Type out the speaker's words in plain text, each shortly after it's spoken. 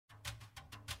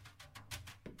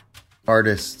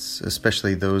artists,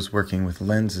 especially those working with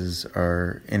lenses,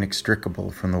 are inextricable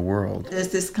from the world. There's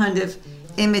this kind of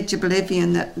image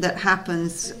oblivion that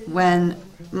happens when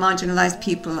marginalized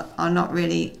people are not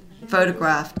really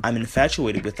photographed. I'm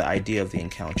infatuated with the idea of the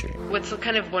encounter. What's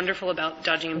kind of wonderful about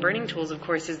dodging and burning tools, of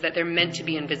course, is that they're meant to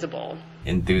be invisible.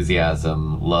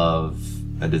 Enthusiasm, love,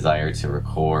 a desire to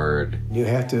record. You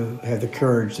have to have the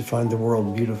courage to find the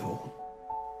world beautiful.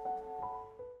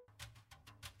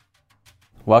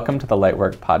 Welcome to the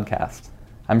Lightwork podcast.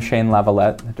 I'm Shane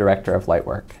Lavalette, the director of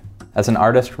Lightwork. As an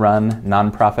artist-run,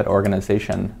 nonprofit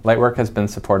organization, Lightwork has been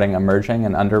supporting emerging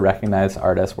and under-recognized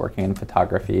artists working in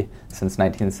photography since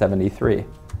 1973.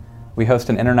 We host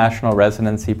an international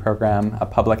residency program, a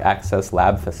public access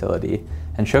lab facility,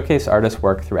 and showcase artists'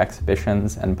 work through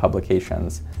exhibitions and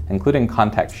publications, including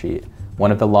Contact Sheet,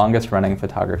 one of the longest-running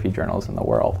photography journals in the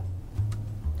world.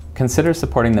 Consider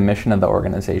supporting the mission of the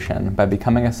organization by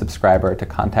becoming a subscriber to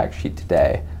Contact Sheet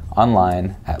today,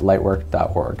 online at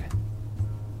lightwork.org.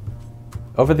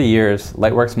 Over the years,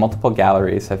 Lightwork's multiple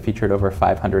galleries have featured over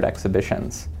 500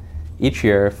 exhibitions. Each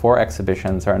year, 4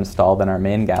 exhibitions are installed in our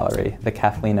main gallery, the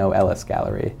Kathleen O. Ellis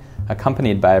Gallery,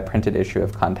 accompanied by a printed issue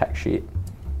of Contact Sheet.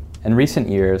 In recent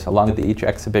years, along with each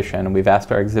exhibition, we've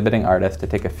asked our exhibiting artists to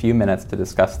take a few minutes to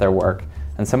discuss their work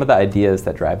and some of the ideas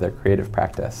that drive their creative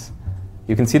practice.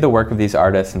 You can see the work of these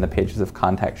artists in the pages of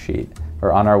Contact Sheet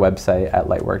or on our website at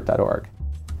lightwork.org.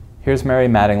 Here's Mary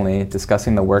Mattingly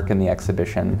discussing the work in the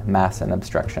exhibition, Mass and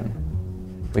Obstruction.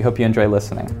 We hope you enjoy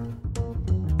listening.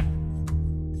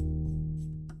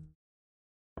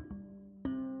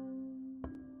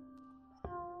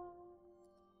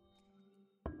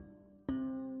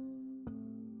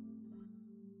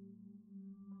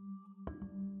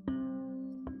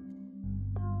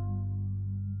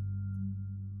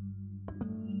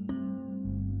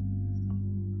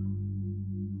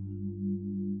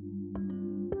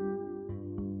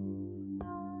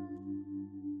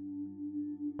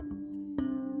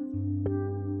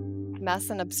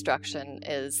 Mass and Obstruction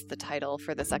is the title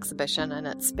for this exhibition, and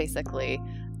it's basically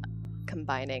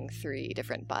combining 3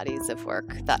 different bodies of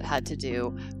work that had to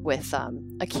do with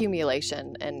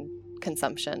accumulation and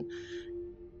consumption.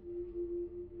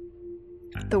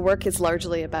 The work is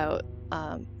largely about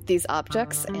these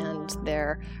objects and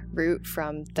their route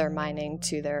from their mining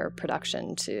to their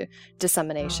production to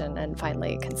dissemination and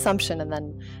finally consumption, and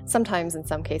then sometimes in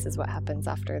some cases what happens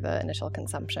after the initial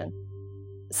consumption.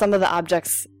 Some of the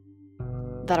objects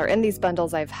that are in these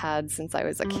bundles I've had since I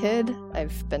was a kid.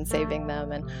 I've been saving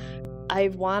them, and I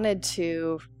wanted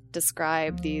to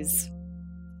describe these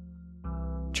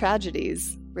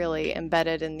tragedies really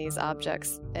embedded in these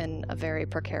objects in a very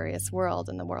precarious world,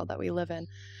 in the world that we live in,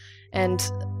 and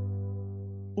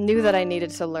knew that I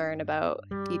needed to learn about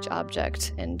each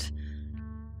object and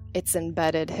its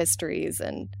embedded histories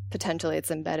and potentially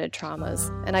its embedded traumas,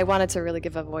 and I wanted to really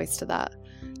give a voice to that.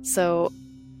 So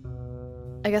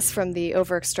I guess from the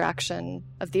over-extraction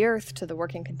of the earth to the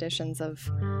working conditions of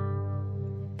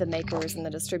the makers and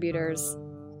the distributors,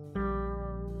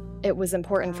 it was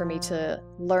important for me to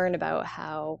learn about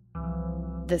how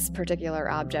this particular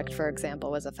object, for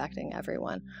example, was affecting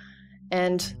everyone,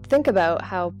 and think about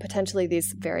how potentially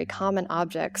these very common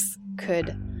objects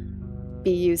could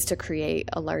be used to create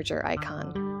a larger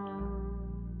icon.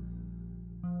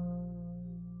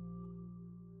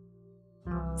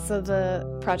 So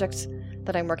the project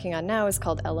that I'm working on now is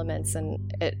called Elements,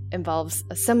 and it involves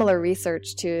a similar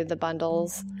research to the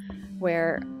bundles,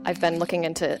 where I've been looking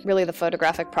into really the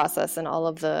photographic process and all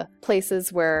of the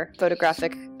places where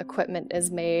photographic equipment is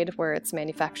made, where it's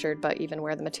manufactured, but even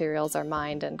where the materials are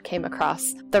mined, and came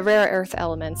across the rare earth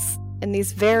elements in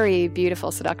these very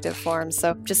beautiful, seductive forms.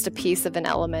 So just a piece of an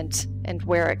element and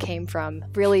where it came from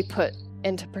really put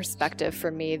into perspective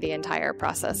for me the entire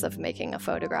process of making a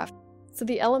photograph. So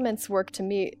the Elements work, to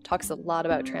me, talks a lot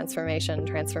about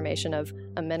transformation of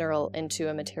a mineral into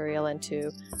a material,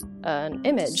 into an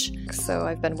image. So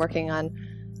I've been working on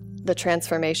the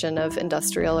transformation of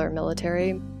industrial or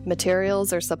military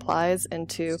materials or supplies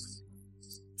into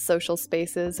social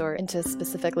spaces or into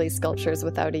specifically sculptures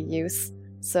without a use.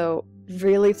 So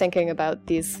really thinking about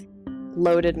these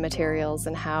loaded materials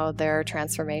and how their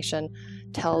transformation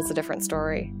tells a different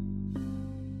story.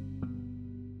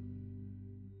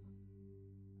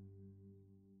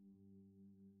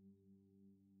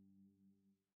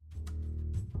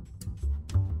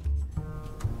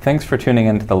 Thanks for tuning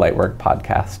into the Lightwork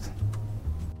podcast.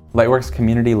 Lightwork's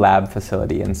community lab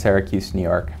facility in Syracuse, New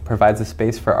York provides a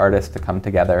space for artists to come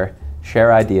together,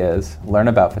 share ideas, learn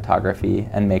about photography,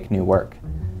 and make new work.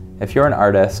 If you're an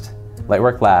artist,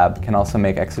 Lightwork Lab can also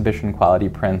make exhibition quality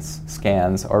prints,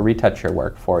 scans, or retouch your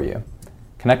work for you.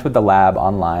 Connect with the lab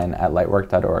online at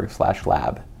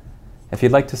lightwork.org/lab. If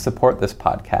you'd like to support this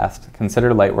podcast,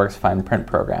 consider Lightwork's Fine Print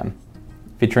program.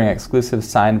 Featuring exclusive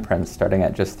signed prints starting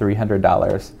at just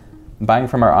 $300, buying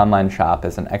from our online shop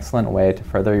is an excellent way to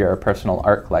further your personal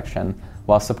art collection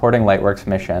while supporting Lightwork's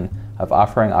mission of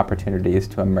offering opportunities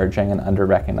to emerging and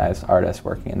under-recognized artists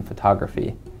working in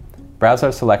photography. Browse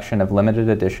our selection of limited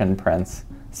edition prints,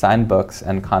 signed books,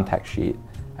 and contact sheet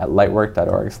at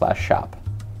lightwork.org/shop.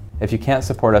 If you can't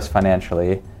support us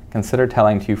financially, consider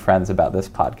telling 2 friends about this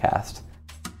podcast.